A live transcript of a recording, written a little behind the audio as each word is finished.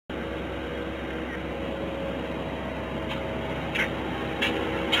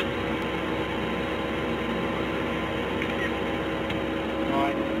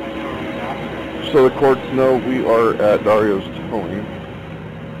So the courts know we are at Dario's Towing.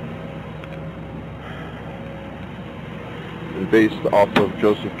 And based off of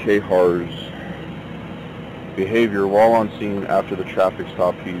Joseph Cahar's behavior while on scene after the traffic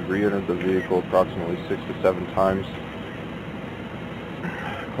stop, he re-entered the vehicle approximately 6 to 7 times,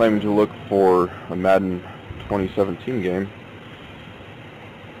 claiming to look for a Madden 2017 game.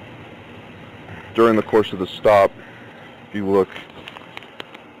 During the course of the stop, if you look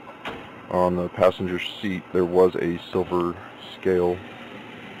on the passenger seat, there was a silver scale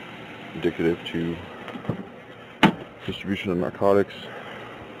indicative to distribution of narcotics.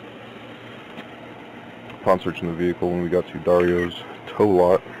 Upon searching the vehicle, when we got to Dario's tow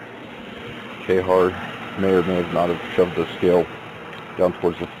lot, Cahar may or may not have shoved the scale down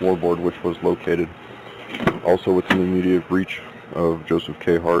towards the floorboard, which was located also within the immediate reach of Joseph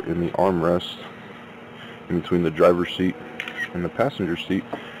Cahar in the armrest in between the driver's seat and the passenger seat.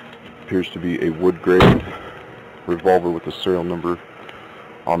 Appears to be a wood-grained revolver with a serial number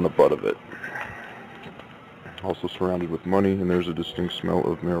on the butt of it. Also surrounded with money, and there's a distinct smell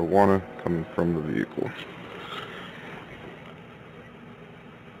of marijuana coming from the vehicle.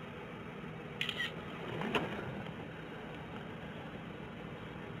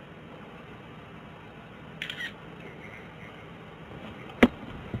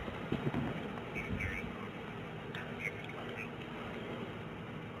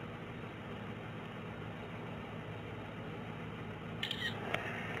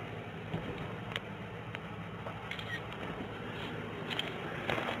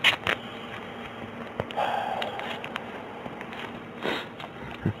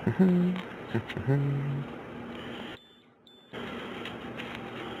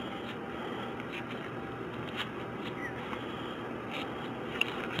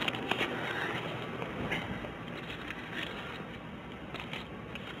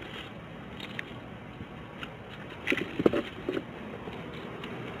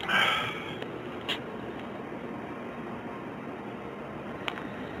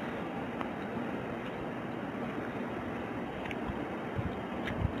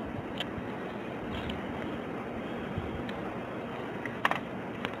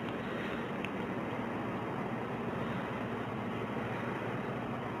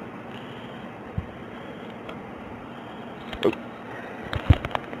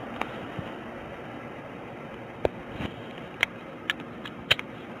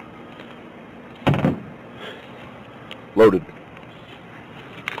 Loaded.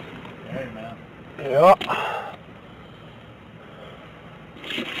 Hey, man. Yeah.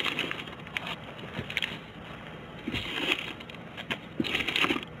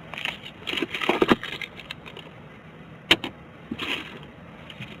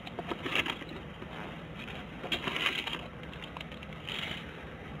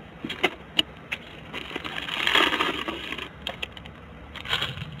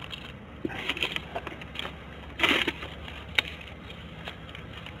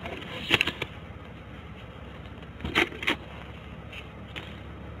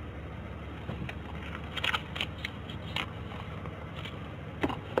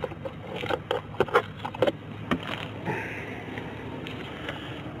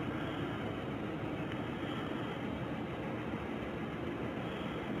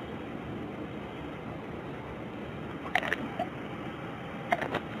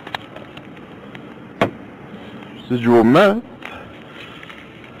 Residual meth.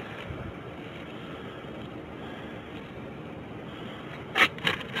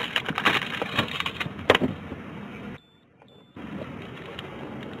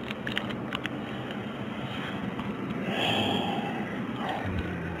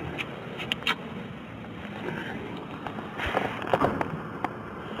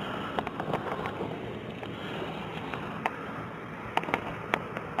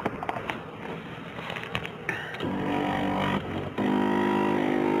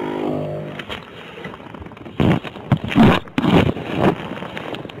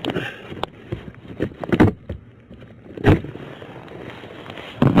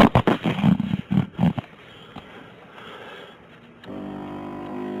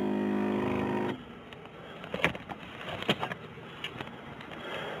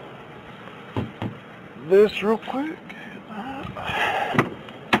 This real quick.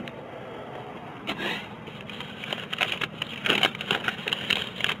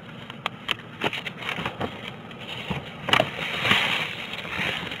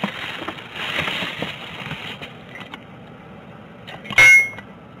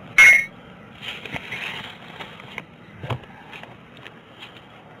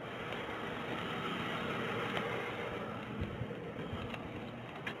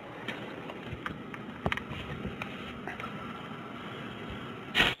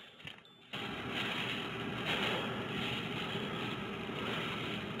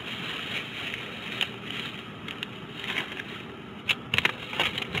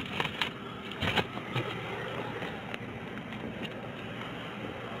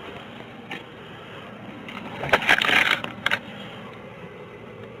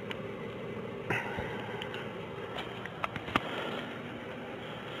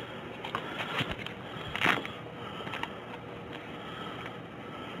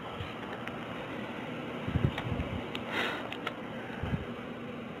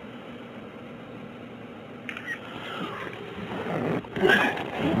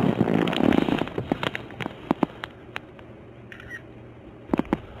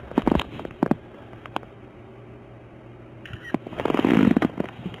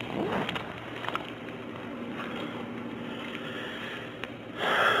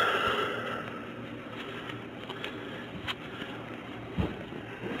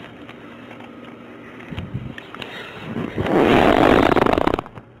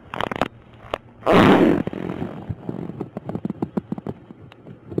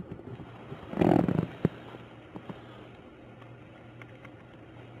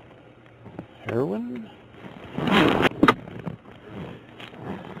 Heroin?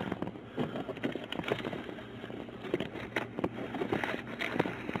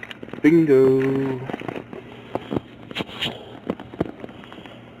 Bingo!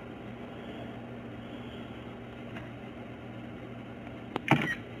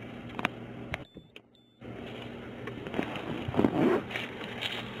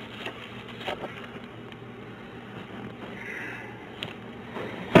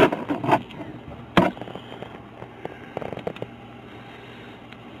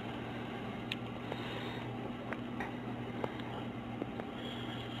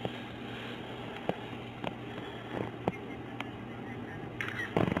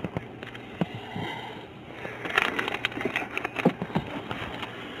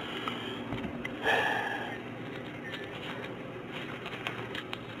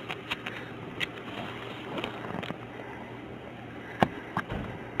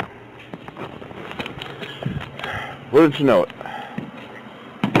 Wouldn't you know it?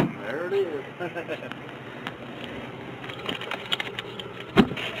 There it is.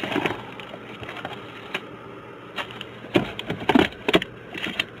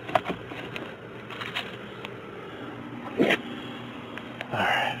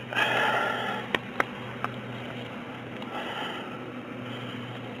 Alright.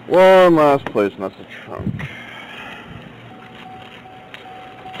 One last place, and that's the trunk.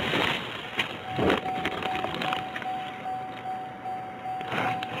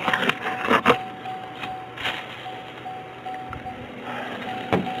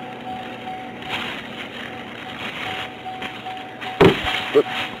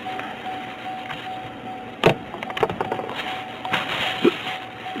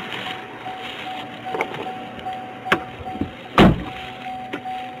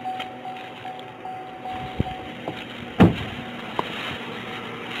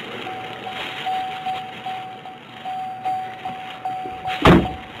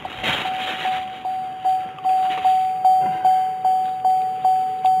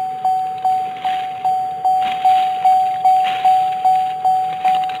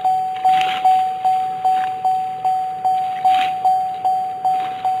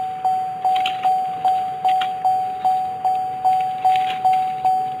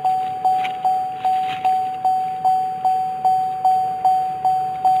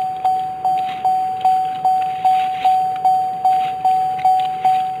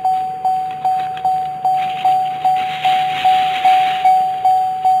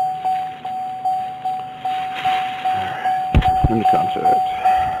 Into contact.